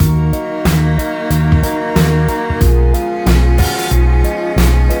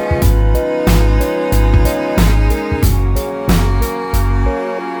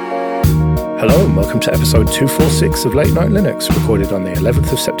welcome to episode 246 of Late Night Linux, recorded on the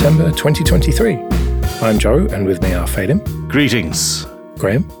 11th of September 2023. I'm Joe, and with me are Phelim. Greetings.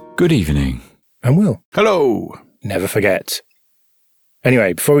 Graham. Good evening. And Will. Hello. Never forget.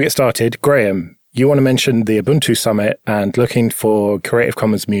 Anyway, before we get started, Graham, you want to mention the Ubuntu Summit and looking for Creative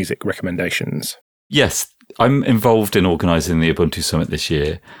Commons music recommendations. Yes, I'm involved in organising the Ubuntu Summit this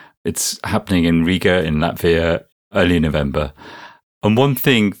year. It's happening in Riga in Latvia early November. And one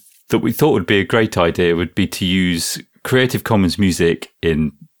thing that we thought would be a great idea would be to use Creative Commons music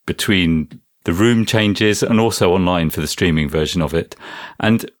in between the room changes and also online for the streaming version of it.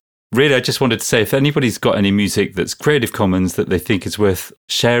 And really, I just wanted to say, if anybody's got any music that's Creative Commons that they think is worth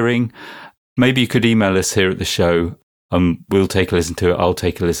sharing, maybe you could email us here at the show and we'll take a listen to it. I'll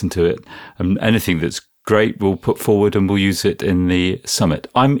take a listen to it. And anything that's great, we'll put forward and we'll use it in the summit.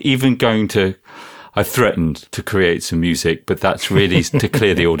 I'm even going to... I threatened to create some music, but that's really to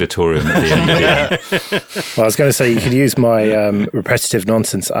clear the auditorium at the end of the year. Well, I was going to say you could use my Repetitive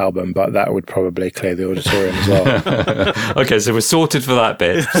Nonsense album, but that would probably clear the auditorium as well. Okay, so we're sorted for that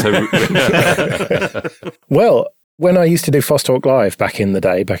bit. Well, when I used to do Fosstalk Live back in the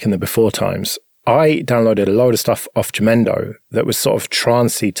day, back in the before times, I downloaded a load of stuff off Jamendo that was sort of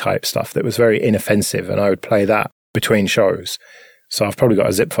trancey type stuff that was very inoffensive, and I would play that between shows. So I've probably got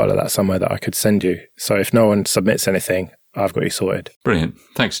a zip file of that somewhere that I could send you. So if no one submits anything, I've got you sorted. Brilliant.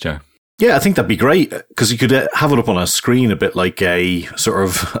 Thanks, Joe. Yeah, I think that'd be great because you could have it up on a screen a bit like a sort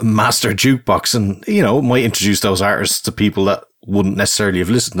of master jukebox and, you know, it might introduce those artists to people that wouldn't necessarily have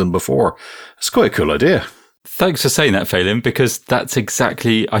listened to them before. It's quite a cool idea. Thanks for saying that, Phelim, because that's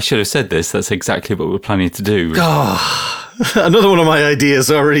exactly, I should have said this, that's exactly what we're planning to do. Another one of my ideas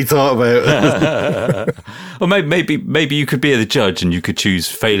I already thought about. Or maybe you could be the judge and you could choose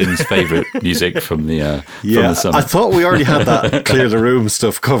Phelim's favourite music from the summit. I thought we already had that clear the room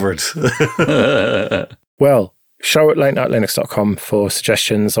stuff covered. Well, show at latenightlinux.com for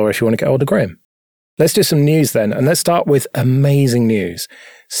suggestions or if you want to get hold of Graham. Let's do some news then, and let's start with amazing news.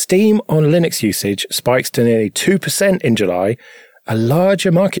 Steam on Linux usage spikes to nearly 2% in July, a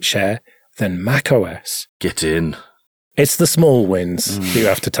larger market share than macOS. Get in. It's the small wins you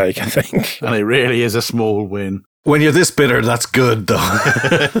have to take, I think. And it really is a small win. When you're this bitter, that's good,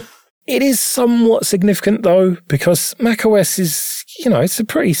 though. It is somewhat significant, though, because macOS is, it's a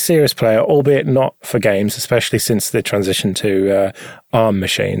pretty serious player, albeit not for games, especially since the transition to ARM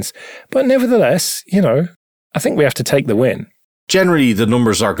machines. But nevertheless, I think we have to take the win. Generally, the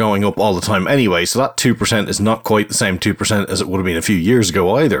numbers are going up all the time anyway, so that 2% is not quite the same 2% as it would have been a few years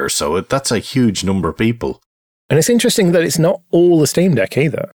ago either. So that's a huge number of people. And it's interesting that it's not all the Steam Deck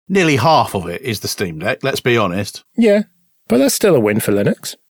either. Nearly half of it is the Steam Deck, let's be honest. Yeah, but that's still a win for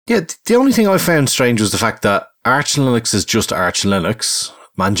Linux. Yeah, the only thing I found strange was the fact that Arch Linux is just Arch Linux.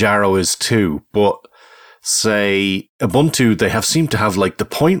 Manjaro is too, but say Ubuntu, they seem to have like the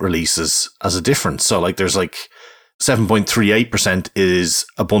point releases as a difference. So like there's like 7.38% is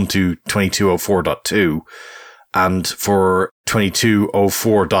Ubuntu 2204.2, and for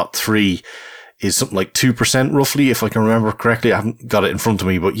 2204.3 is something like 2% roughly, if I can remember correctly. I haven't got it in front of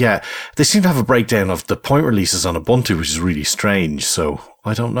me, but yeah, they seem to have a breakdown of the point releases on Ubuntu, which is really strange. So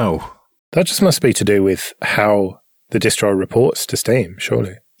I don't know. That just must be to do with how the distro reports to Steam,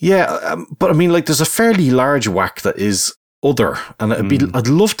 surely. Yeah, but I mean, like, there's a fairly large whack that is other, and I'd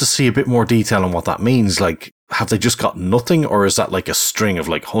love to see a bit more detail on what that means. Like, have they just got nothing, or is that like a string of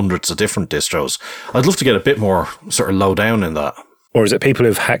like hundreds of different distros? I'd love to get a bit more sort of low down in that. Or is it people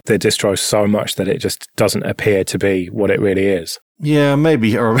who've hacked their distro so much that it just doesn't appear to be what it really is? Yeah,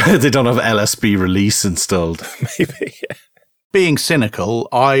 maybe. Or they don't have LSB release installed. Maybe, yeah. Being cynical,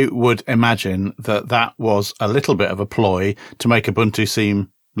 I would imagine that was a little bit of a ploy to make Ubuntu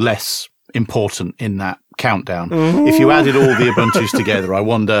seem less important in that countdown. Mm-hmm. If you added all the Ubuntus together, I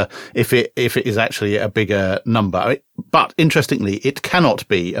wonder if it is actually a bigger number. But interestingly, it cannot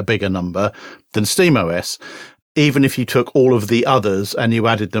be a bigger number than SteamOS. Even if you took all of the others and you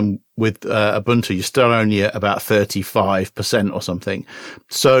added them with Ubuntu, you're still only at about 35% or something.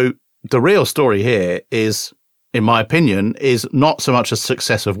 So the real story here is, in my opinion, is not so much a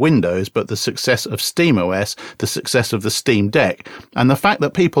success of Windows, but the success of SteamOS, the success of the Steam Deck, and the fact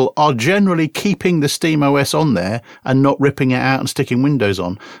that people are generally keeping the SteamOS on there and not ripping it out and sticking Windows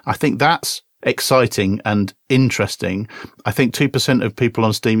on. I think that's exciting and interesting. I think 2% of people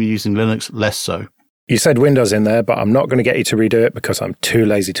on Steam are using Linux, less so. You said Windows in there, but I'm not going to get you to redo it because I'm too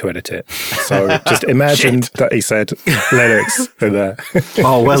lazy to edit it. So just imagine that he said Linux in there.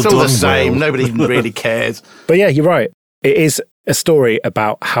 Oh, well it's all done, the same. Will. Nobody really cares. But yeah, you're right. It is a story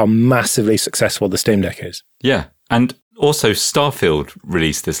about how massively successful the Steam Deck is. Yeah. And Also, Starfield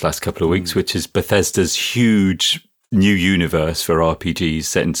released this last couple of weeks, which is Bethesda's huge new universe for RPGs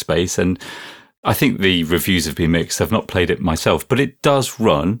set in space. And I think the reviews have been mixed. I've not played it myself, but it does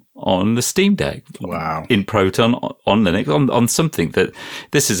run on the Steam Deck. Wow. In Proton, on Linux, on something that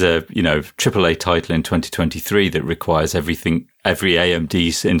this is a, AAA title in 2023 that requires every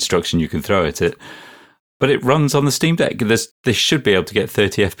AMD instruction you can throw at it. But it runs on the Steam Deck. They should be able to get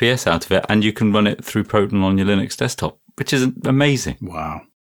 30 FPS out of it, and you can run it through Proton on your Linux desktop, which is amazing. Wow.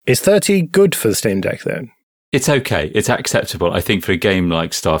 Is 30 good for the Steam Deck then? It's okay. It's acceptable. I think for a game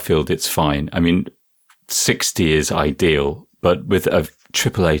like Starfield, it's fine. I mean, 60 is ideal, but with a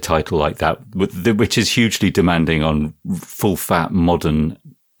AAA title like that, which is hugely demanding on full-fat modern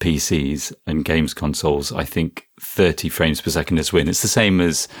PCs and games consoles, I think 30 frames per second is win. It's the same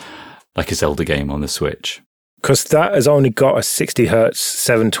as like a Zelda game on the Switch. Because that has only got a 60 hertz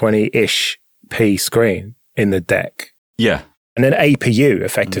 720-ish p screen in the deck. Yeah. And an APU,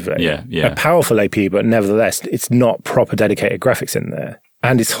 effectively. Yeah. A powerful APU, but nevertheless, it's not proper dedicated graphics in there.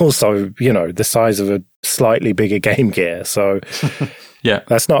 And it's also, the size of a slightly bigger Game Gear. So yeah,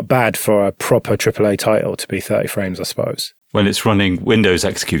 that's not bad for a proper AAA title to be 30 frames, I suppose. When it's running Windows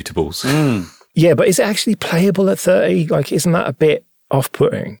executables. Yeah, but is it actually playable at 30? Like, isn't that a bit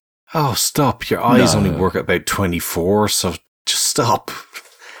off-putting? Oh, stop. Your eyes only work at about 24, so just stop.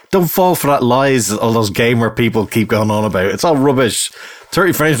 Don't fall for that lies all those gamer people keep going on about. It's all rubbish.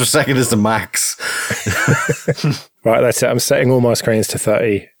 30 frames per second is the max. Right, that's it. I'm setting all my screens to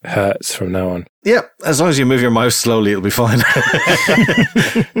 30 hertz from now on. Yep, as long as you move your mouse slowly, it'll be fine.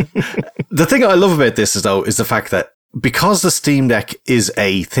 The thing I love about this is the fact that because the Steam Deck is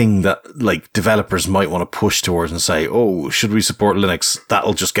a thing that like developers might want to push towards and say, oh, should we support Linux?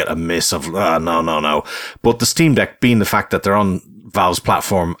 That'll just get a miss of, no. But the Steam Deck being the fact that they're on Valve's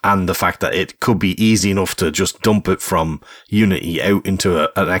platform and the fact that it could be easy enough to just dump it from Unity out into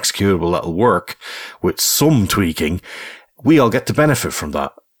an executable that'll work with some tweaking, we all get to benefit from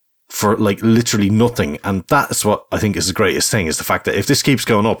that for like literally nothing. And that's what I think is the greatest thing, is the fact that if this keeps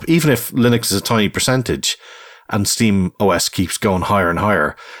going up, even if Linux is a tiny percentage, and Steam OS keeps going higher and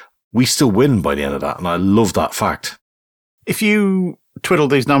higher, we still win by the end of that. And I love that fact. If you twiddle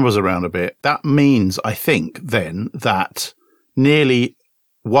these numbers around a bit, that means, I think, then, that nearly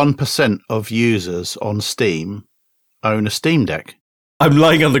 1% of users on Steam own a Steam Deck. I'm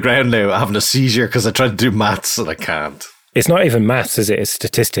lying on the ground now having a seizure because I tried to do maths and I can't. It's not even maths, is it? It's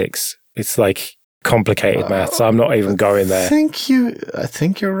statistics. It's like complicated maths. I'm not even going there. I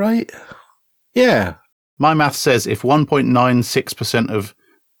think you're right. Yeah. My math says if 1.96% of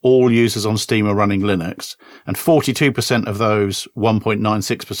all users on Steam are running Linux and 42% of those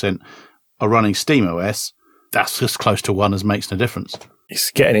 1.96% are running SteamOS, that's just close to 1 as makes no difference.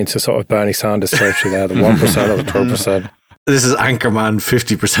 It's getting into sort of Bernie Sanders territory there, the 1% or the 12%. This is Anchorman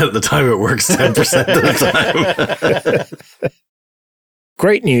 50% of the time it works 10% of the time.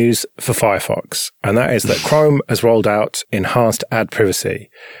 Great news for Firefox, and that is that Chrome has rolled out enhanced ad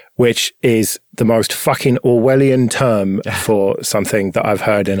privacy, which is the most fucking Orwellian term for something that I've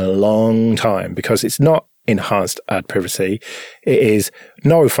heard in a long time, because it's not enhanced ad privacy. It is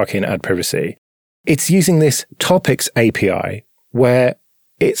no fucking ad privacy. It's using this topics API where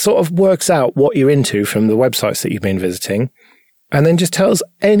it sort of works out what you're into from the websites that you've been visiting and then just tells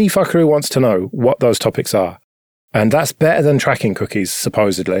any fucker who wants to know what those topics are. And that's better than tracking cookies,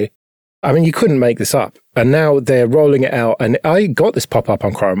 supposedly. I mean, you couldn't make this up. And now they're rolling it out. And I got this pop-up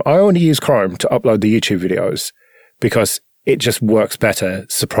on Chrome. I only use Chrome to upload the YouTube videos because it just works better.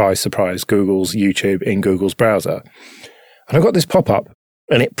 Surprise, surprise, Google's YouTube in Google's browser. And I got this pop-up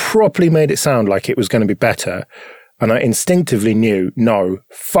and it properly made it sound like it was going to be better. And I instinctively knew, no,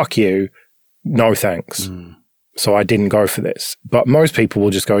 fuck you, no thanks. So I didn't go for this. But most people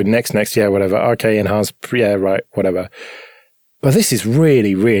will just go next, yeah, whatever. Okay, enhanced, yeah, right, whatever. But this is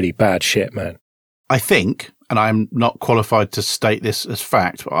really, really bad shit, man. I think, and I'm not qualified to state this as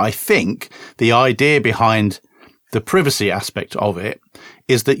fact, but I think the idea behind the privacy aspect of it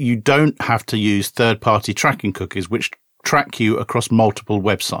is that you don't have to use third-party tracking cookies, which track you across multiple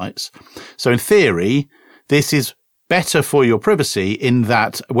websites. So in theory, this is better for your privacy in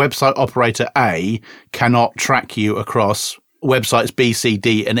that website operator A cannot track you across websites B, C,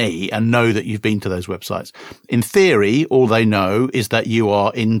 D, and E and know that you've been to those websites. In theory, all they know is that you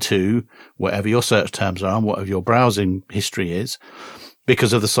are into whatever your search terms are and whatever your browsing history is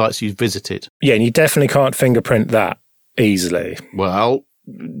because of the sites you've visited. Yeah, and you definitely can't fingerprint that easily. Well,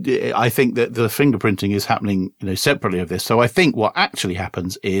 I think that the fingerprinting is happening, separately of this. So I think what actually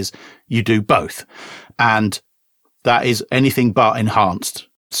happens is you do both. And that is anything but enhanced.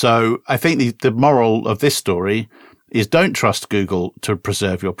 So I think the moral of this story is don't trust Google to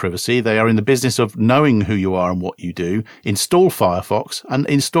preserve your privacy. They are in the business of knowing who you are and what you do. Install Firefox and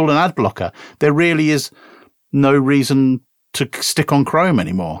install an ad blocker. There really is no reason to stick on Chrome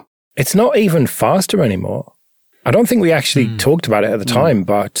anymore. It's not even faster anymore. I don't think we actually talked about it at the time,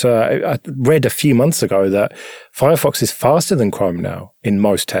 but I read a few months ago that Firefox is faster than Chrome now in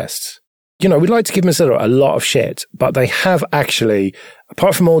most tests. You know, we'd like to give Mozilla a lot of shit, but they have actually,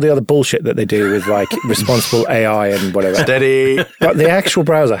 apart from all the other bullshit that they do with like responsible AI and whatever. Steady. But the actual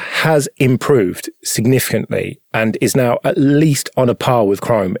browser has improved significantly and is now at least on a par with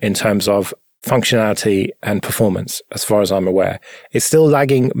Chrome in terms of functionality and performance, as far as I'm aware. It's still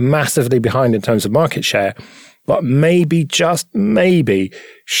lagging massively behind in terms of market share, but maybe, just maybe,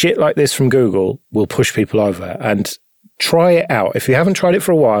 shit like this from Google will push people over. And try it out. If you haven't tried it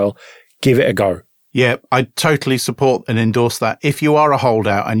for a while, give it a go. Yeah, I totally support and endorse that. If you are a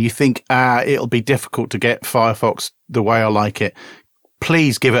holdout and you think, it'll be difficult to get Firefox the way I like it,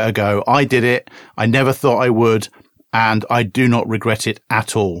 please give it a go. I did it. I never thought I would, and I do not regret it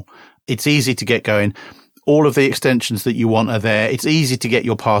at all. It's easy to get going. All of the extensions that you want are there. It's easy to get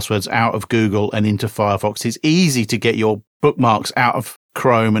your passwords out of Google and into Firefox. It's easy to get your bookmarks out of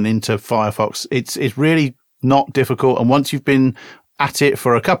Chrome and into Firefox. It's really not difficult. And once you've been at it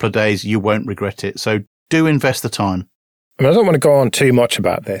for a couple of days, you won't regret it. So do invest the time. I mean, I don't want to go on too much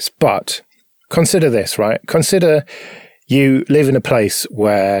about this, but consider this, right? Consider you live in a place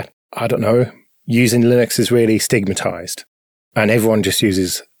where, I don't know, using Linux is really stigmatized and everyone just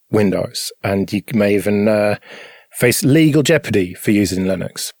uses Windows, and you may even face legal jeopardy for using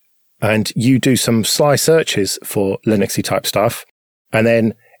Linux. And you do some sly searches for Linuxy type stuff, and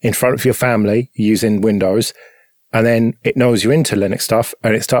then in front of your family using Windows, and then it knows you're into Linux stuff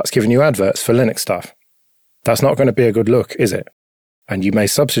and it starts giving you adverts for Linux stuff. That's not going to be a good look, is it? And you may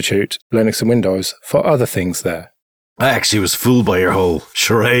substitute Linux and Windows for other things there. I actually was fooled by your whole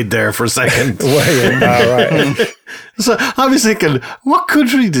charade there for a second. Right. So I was thinking, what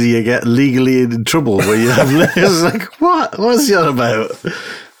country do you get legally in trouble where you have Linux? Like, what? What's that about?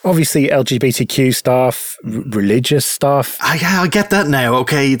 Obviously, LGBTQ stuff, religious stuff. I get that now,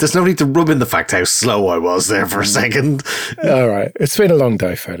 okay? There's no need to rub in the fact how slow I was there for a second. All right. It's been a long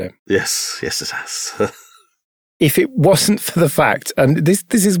day, Philip. Yes, it has. If it wasn't for the fact, and this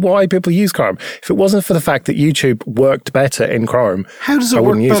is why people use Chrome, if it wasn't for the fact that YouTube worked better in Chrome, how does it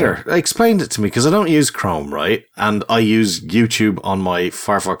work better? Explain it to me, because I don't use Chrome, right? And I use YouTube on my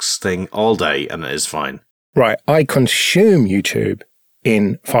Firefox thing all day, and it is fine. Right. I consume YouTube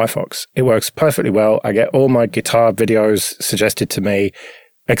in Firefox. It works perfectly well. I get all my guitar videos suggested to me,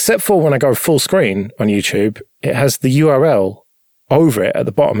 except for when I go full screen on YouTube, it has the URL over it at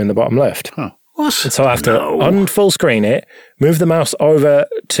the bottom in the bottom left. Huh. What? So I have to unfull screen it, move the mouse over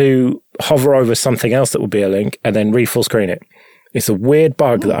to hover over something else that will be a link, and then re-full screen it. It's a weird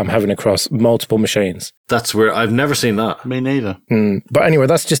bug that I'm having across multiple machines. That's weird. I've never seen that. Me neither. But anyway,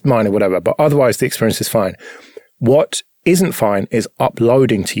 that's just mine or whatever. But otherwise, the experience is fine. What isn't fine is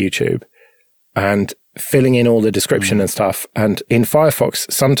uploading to YouTube and filling in all the description and stuff. And in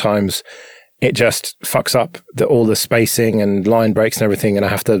Firefox, sometimes it just fucks up all the spacing and line breaks and everything, and I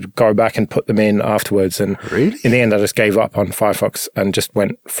have to go back and put them in afterwards. And really? In the end, I just gave up on Firefox and just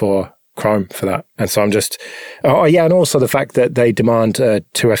went for Chrome for that. And so I'm just... Oh, yeah, and also the fact that they demand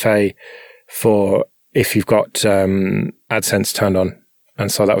 2FA for if you've got AdSense turned on.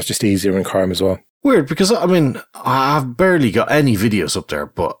 And so that was just easier in Chrome as well. Weird, because, I mean, I've barely got any videos up there,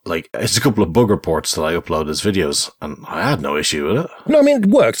 but, like, it's a couple of bug reports that I upload as videos, and I had no issue with it. No, I mean, it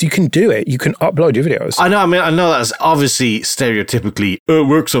works. You can do it. You can upload your videos. I know that's obviously stereotypically, it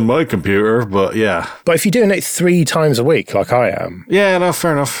works on my computer, but yeah. But if you're doing it 3 times a week, like I am. Yeah, no,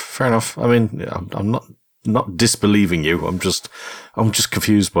 fair enough. I mean, yeah, I'm not disbelieving you. I'm just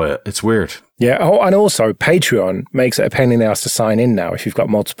confused by it. It's weird. Yeah. Oh, and also Patreon makes it a pain in the ass to sign in now if you've got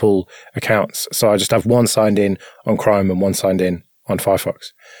multiple accounts. So I just have one signed in on Chrome and one signed in on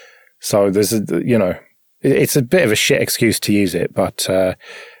Firefox. So there's it's a bit of a shit excuse to use it, but there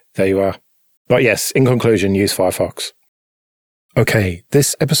you are. But yes, in conclusion, use Firefox. Okay,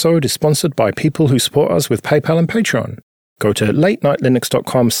 this episode is sponsored by people who support us with PayPal and Patreon. Go to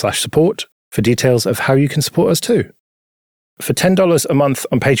latenightlinux.com/support for details of how you can support us too. For $10 a month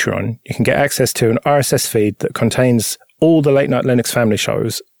on Patreon, you can get access to an RSS feed that contains all the Late Night Linux family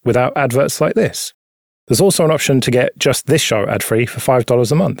shows without adverts like this. There's also an option to get just this show ad-free for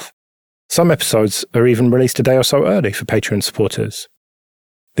 $5 a month. Some episodes are even released a day or so early for Patreon supporters.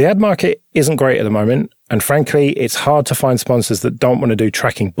 The ad market isn't great at the moment, and frankly, it's hard to find sponsors that don't want to do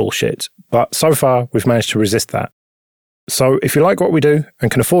tracking bullshit, but so far, we've managed to resist that. So if you like what we do and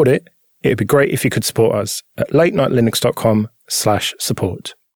can afford it, It'd be great if you could support us at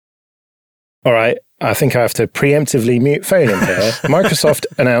latenightlinux.com/support. All right, I think I have to preemptively mute Phelan here. Microsoft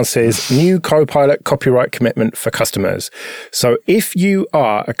announces new Copilot copyright commitment for customers. So if you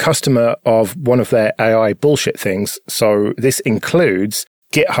are a customer of one of their AI bullshit things, so this includes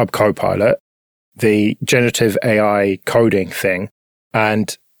GitHub Copilot, the generative AI coding thing,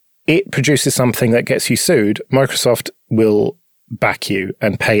 and it produces something that gets you sued, Microsoft will back you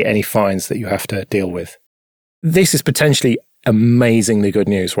and pay any fines that you have to deal with. This is potentially amazingly good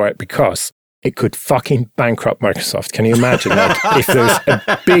news, right? Because it could fucking bankrupt Microsoft. Can you imagine? Like, if there was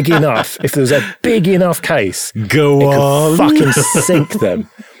a big enough case, it could fucking sink them.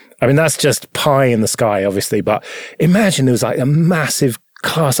 I mean, that's just pie in the sky, obviously, but imagine there was like a massive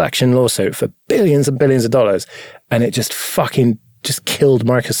class action lawsuit for billions and billions of dollars, and it just killed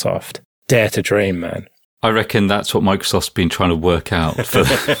Microsoft. Dare to dream, man. I reckon that's what Microsoft's been trying to work out for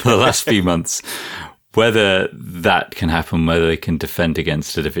the last few months. Whether that can happen, whether they can defend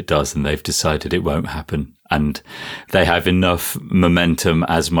against it if it does, and they've decided it won't happen. And they have enough momentum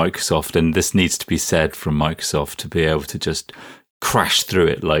as Microsoft, and this needs to be said from Microsoft, to be able to just crash through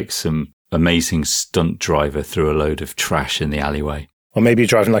it like some amazing stunt driver through a load of trash in the alleyway. Or maybe you're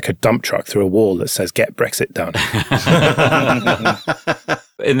driving like a dump truck through a wall that says, "Get Brexit done."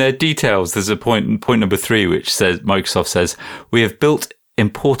 In their details, there's a point number 3, which says, Microsoft says, "We have built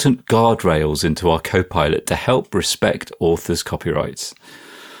important guardrails into our Copilot to help respect authors' copyrights."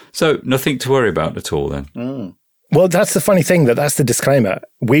 So nothing to worry about at all then. Well, that's the funny thing, that's the disclaimer.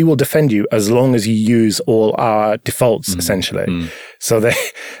 We will defend you as long as you use all our defaults, essentially. So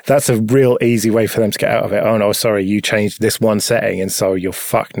that's a real easy way for them to get out of it. Oh, no, sorry, you changed this one setting, and so you're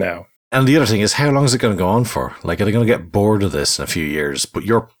fucked now. And the other thing is, how long is it going to go on for? Like, are they going to get bored of this in a few years? But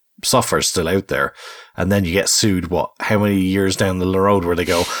your software's still out there, and then you get sued, how many years down the road where they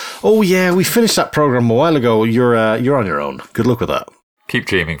go, "Oh, yeah, we finished that program a while ago. You're on your own. Good luck with that." Keep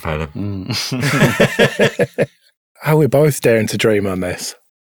dreaming, Phelan. Oh, we're both daring to dream on this.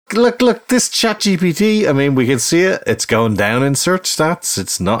 Look, this ChatGPT, I mean, we can see it. It's going down in search stats.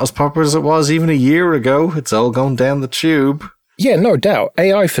 It's not as popular as it was even a year ago. It's all going down the tube. Yeah, no doubt.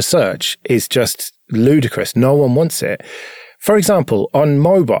 AI for search is just ludicrous. No one wants it. For example, on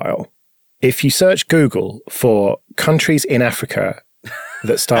mobile, if you search Google for countries in Africa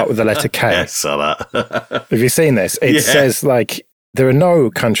that start with the letter K. I saw that. Have you seen this? It says, like, there are no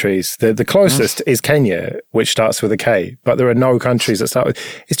countries. The closest is Kenya, which starts with a K, but there are no countries that start with...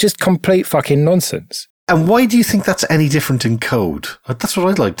 It's just complete fucking nonsense. And why do you think that's any different in code? That's what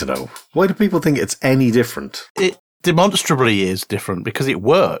I'd like to know. Why do people think it's any different? It demonstrably is different because it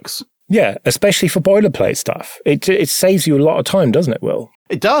works. Yeah, especially for boilerplate stuff. It saves you a lot of time, doesn't it, Will?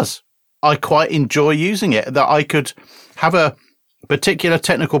 It does. I quite enjoy using it, that I could have a particular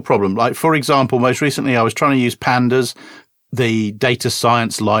technical problem. Like, for example, most recently I was trying to use Pandas, the data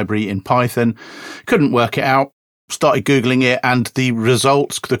science library in Python. Couldn't work it out. Started Googling it, and the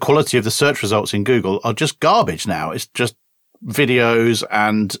results, the quality of the search results in Google are just garbage now. It's just videos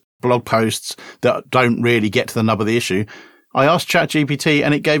and blog posts that don't really get to the nub of the issue. I asked ChatGPT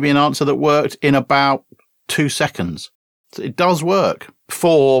and it gave me an answer that worked in about 2 seconds. So it does work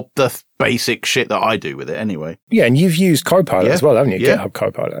for the basic shit that I do with it anyway. Yeah, and you've used Copilot as well, haven't you? Yeah. GitHub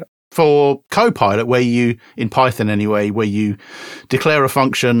Copilot. For Copilot, where you, in Python anyway, where you declare a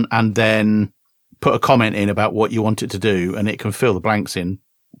function and then put a comment in about what you want it to do, and it can fill the blanks in,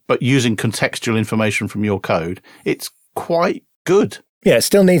 but using contextual information from your code, it's quite good. Yeah, it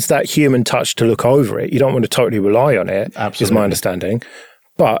still needs that human touch to look over it. You don't want to totally rely on it, Absolutely. is my understanding.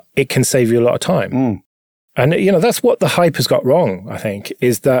 But it can save you a lot of time. And, that's what the hype has got wrong, I think,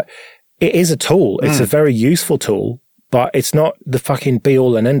 is that it is a tool. It's a very useful tool, but it's not the fucking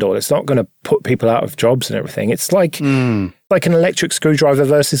be-all and end-all. It's not going to put people out of jobs and everything. It's like an electric screwdriver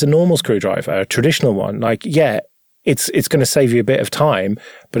versus a normal screwdriver, a traditional one. Like, yeah, it's going to save you a bit of time,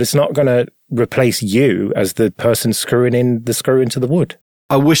 but it's not going to replace you as the person screwing in the screw into the wood.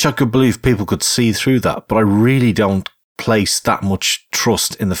 I wish I could believe people could see through that, but I really don't place that much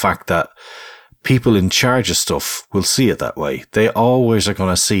trust in the fact that people in charge of stuff will see it that way. They always are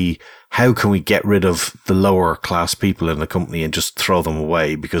going to see, how can we get rid of the lower class people in the company and just throw them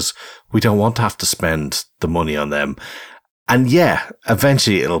away, because we don't want to have to spend the money on them. And yeah,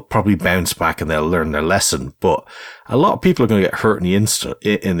 eventually it'll probably bounce back and they'll learn their lesson. But a lot of people are going to get hurt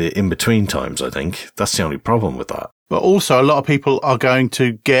in the in-between times, I think. That's the only problem with that. But also a lot of people are going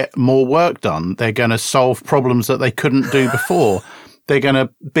to get more work done. They're going to solve problems that they couldn't do before. they're going to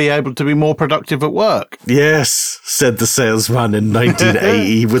be able to be more productive at work. Yes, said the salesman in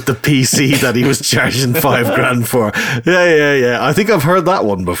 1980 with the PC that he was charging $5,000 for. Yeah. I think I've heard that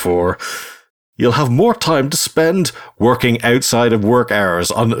one before. You'll have more time to spend working outside of work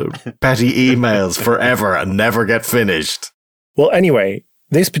hours on petty emails forever and never get finished. Well, anyway,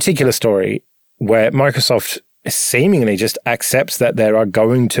 this particular story where Microsoft seemingly just accepts that there are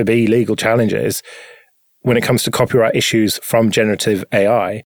going to be legal challenges when it comes to copyright issues from generative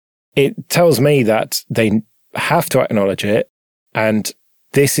AI, it tells me that they have to acknowledge it. And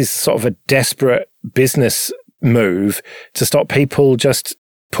this is sort of a desperate business move to stop people just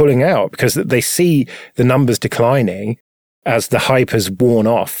pulling out, because they see the numbers declining as the hype has worn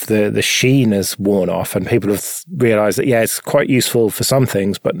off, the sheen has worn off, and people have realized that, yeah, it's quite useful for some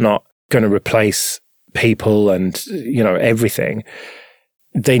things, but not going to replace people and, everything.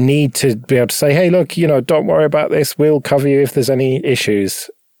 They need to be able to say, hey, look, don't worry about this. We'll cover you if there's any issues.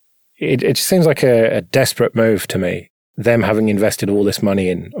 It just seems like a desperate move to me, them having invested all this money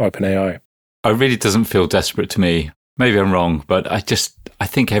in OpenAI. It really doesn't feel desperate to me. Maybe I'm wrong, but I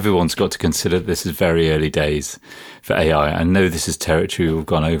think everyone's got to consider this is very early days for AI. I know this is territory we've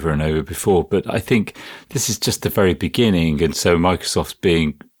gone over and over before, but I think this is just the very beginning. And so Microsoft's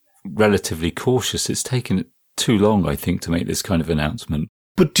being relatively cautious. It's taken too long, I think, to make this kind of announcement.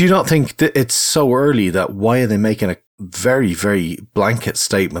 But do you not think that it's so early that why are they making a very, very blanket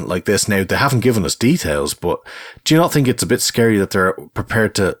statement like this? Now, they haven't given us details, but do you not think it's a bit scary that they're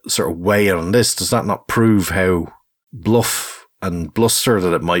prepared to sort of weigh in on this? Does that not prove how bluff and bluster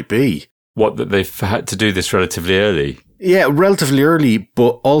that it might be? What, that they've had to do this relatively early? Yeah, relatively early,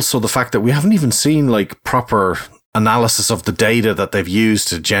 but also the fact that we haven't even seen like proper analysis of the data that they've used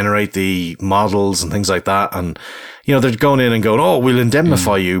to generate the models and things like that. And, they're going in and going, oh, we'll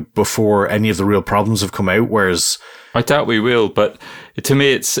indemnify you before any of the real problems have come out. Whereas I doubt we will, but to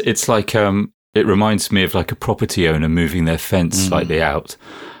me, it's like, it reminds me of like a property owner moving their fence slightly out.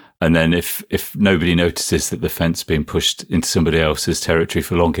 And then if nobody notices that the fence being pushed into somebody else's territory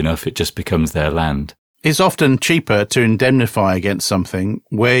for long enough, it just becomes their land. It's often cheaper to indemnify against something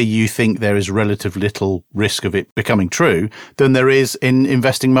where you think there is relative little risk of it becoming true than there is in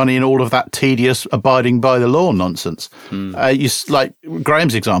investing money in all of that tedious abiding by the law nonsense. Like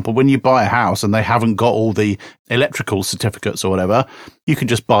Graham's example, when you buy a house and they haven't got all the electrical certificates or whatever, you can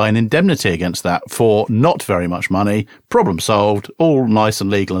just buy an indemnity against that for not very much money. Problem solved, all nice and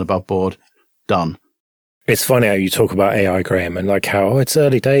legal and above board, done. It's funny how you talk about AI, Graham, and like how it's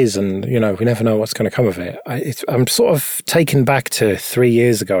early days and, we never know what's going to come of it. I'm sort of taken back to 3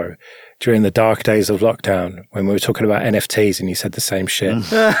 years ago during the dark days of lockdown when we were talking about NFTs and you said the same shit.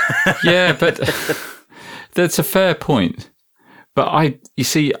 Yeah, but that's a fair point. But I'm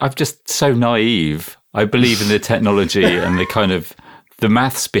just so naive. I believe in the technology and the kind of the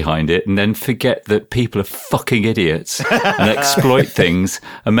maths behind it, and then forget that people are fucking idiots and exploit things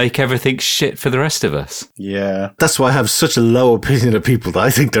and make everything shit for the rest of us. Yeah. That's why I have such a low opinion of people, that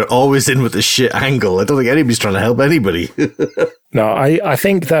I think they're always in with the shit angle. I don't think anybody's trying to help anybody. No, I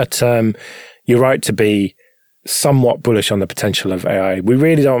think that you're right to be somewhat bullish on the potential of AI. We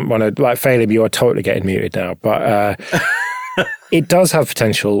really don't want to, like, Phelim, you are totally getting muted now, but it does have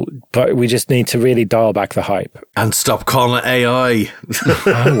potential, but we just need to really dial back the hype. And stop calling it AI.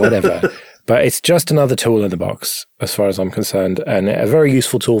 Oh, whatever. But it's just another tool in the box, as far as I'm concerned, and a very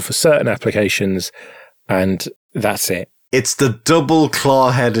useful tool for certain applications, and that's it. It's the double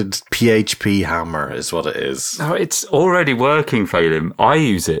claw-headed PHP hammer is what it is. No, it's already working, Phelim. I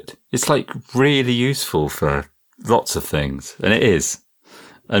use it. It's like really useful for lots of things, and it is.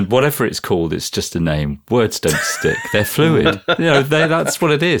 And whatever it's called, it's just a name. Words don't stick. They're fluid. That's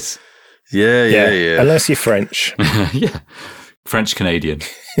what it is. Yeah. Unless you're French. Yeah. French-Canadian.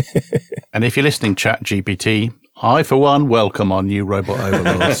 And if you're listening, ChatGPT, I, for one, welcome our new robot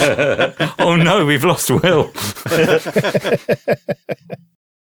overlords. Oh no, we've lost Will.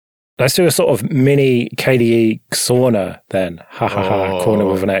 Let's do a sort of mini KDE sauna then. Corner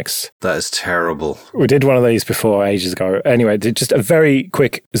with an X. That is terrible. We did one of these before ages ago. Anyway, just a very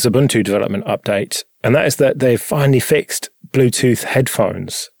quick Xubuntu development update. And that is that they've finally fixed Bluetooth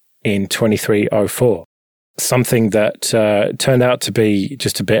headphones in 2304. Something that turned out to be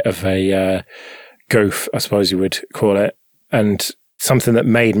just a bit of a goof, I suppose you would call it. And something that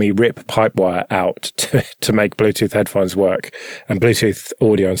made me rip Pipewire out to make Bluetooth headphones work and Bluetooth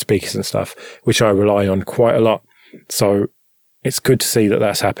audio and speakers and stuff, which I rely on quite a lot. So it's good to see that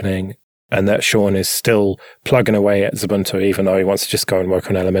that's happening and that Sean is still plugging away at Xubuntu, even though he wants to just go and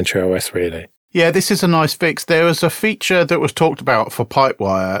work on Elementary OS, really. Yeah, this is a nice fix. There was a feature that was talked about for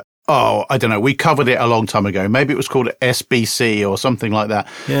Pipewire Oh, I don't know. We covered it a long time ago. Maybe it was called SBC or something like that,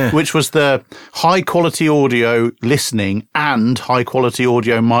 Yeah. which was the high quality audio listening and high quality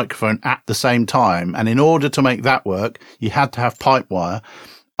audio microphone at the same time. And in order to make that work, you had to have Pipewire.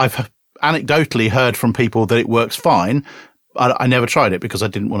 I've anecdotally heard from people that it works fine. I never tried it because I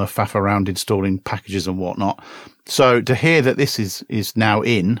didn't want to faff around installing packages and whatnot. So to hear that this is now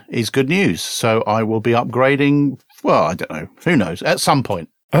in is good news. So I will be upgrading. Well, I don't know. Who knows? At some point.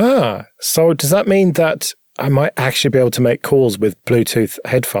 So does that mean that I might actually be able to make calls with Bluetooth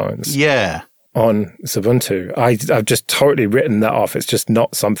headphones Yeah. on Ubuntu? I've just totally written that off. It's just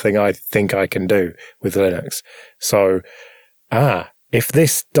not something I think I can do with Linux. So, if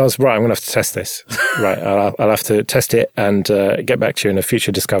this does right, I'm going to have to test this. Right, I'll have to test it and get back to you in a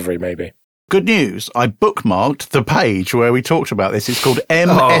future discovery, maybe. Good news. I bookmarked the page where we talked about this. It's called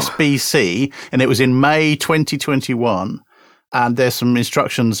MSBC, and it was in May 2021. And there's some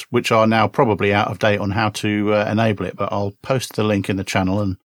instructions which are now probably out of date on how to enable it, but I'll post the link in the channel.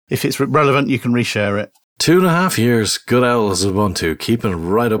 And if it's relevant, you can reshare it. 2.5 years, good old Ubuntu, keeping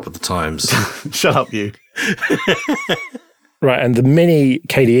right up with the times. Shut up, you. Right, and the mini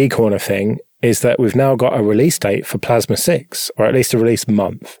KDE Corner thing is that we've now got a release date for Plasma 6, or at least a release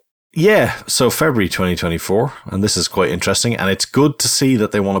month. Yeah, so February 2024, and this is quite interesting, and it's good to see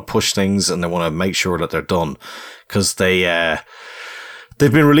that they want to push things and they want to make sure that they're done, because they've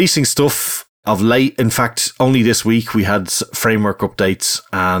been releasing stuff of late. In fact, only this week we had framework updates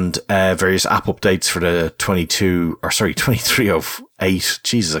and various app updates for the 23.08.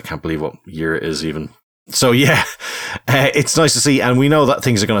 Jesus, I can't believe what year it is even. So yeah, it's nice to see, and we know that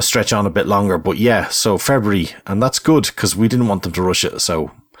things are going to stretch on a bit longer, but yeah, so February, and that's good because we didn't want them to rush it,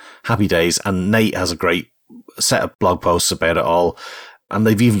 so happy days. And Nate has a great set of blog posts about it all, and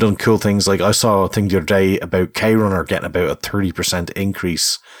they've even done cool things, like I saw a thing the other day about KRunner getting about a 30%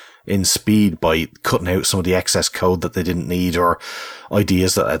 increase in speed by cutting out some of the excess code that they didn't need or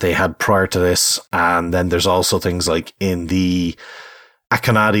ideas that they had prior to this. And then there's also things like in the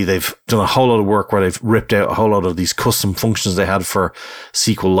Akonadi, they've done a whole lot of work where they've ripped out a whole lot of these custom functions they had for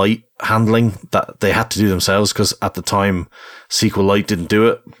SQLite handling that they had to do themselves because at the time SQLite didn't do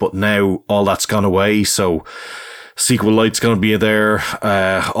it, but now all that's gone away. So SQLite's going to be there.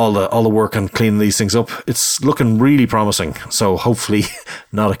 All the work on cleaning these things up. It's looking really promising. So hopefully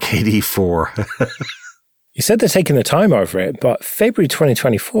not a KDE 4. You said they're taking the time over it, but February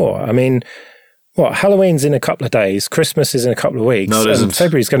 2024, I mean, what, Halloween's in a couple of days, Christmas is in a couple of weeks, No, it isn't.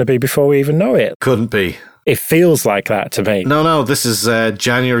 February's going to be before we even know it. Couldn't be. It feels like that to me. No, this is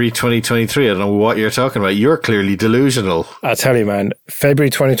January 2023. I don't know what you're talking about. You're clearly delusional. I tell you, man, February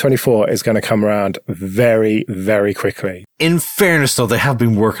 2024 is going to come around very, very quickly. In fairness, though, they have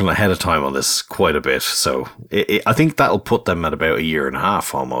been working ahead of time on this quite a bit. So I think that'll put them at about 1.5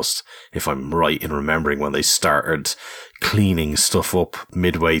 years almost, if I'm right in remembering when they started cleaning stuff up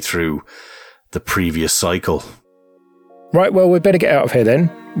midway through the previous cycle. Right, well, we better get out of here then.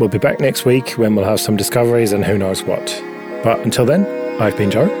 We'll be back next week when we'll have some discoveries and who knows what. But until then, I've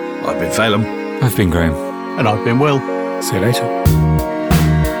been Joe. I've been Phelan. I've been Graham. And I've been Will. See you later.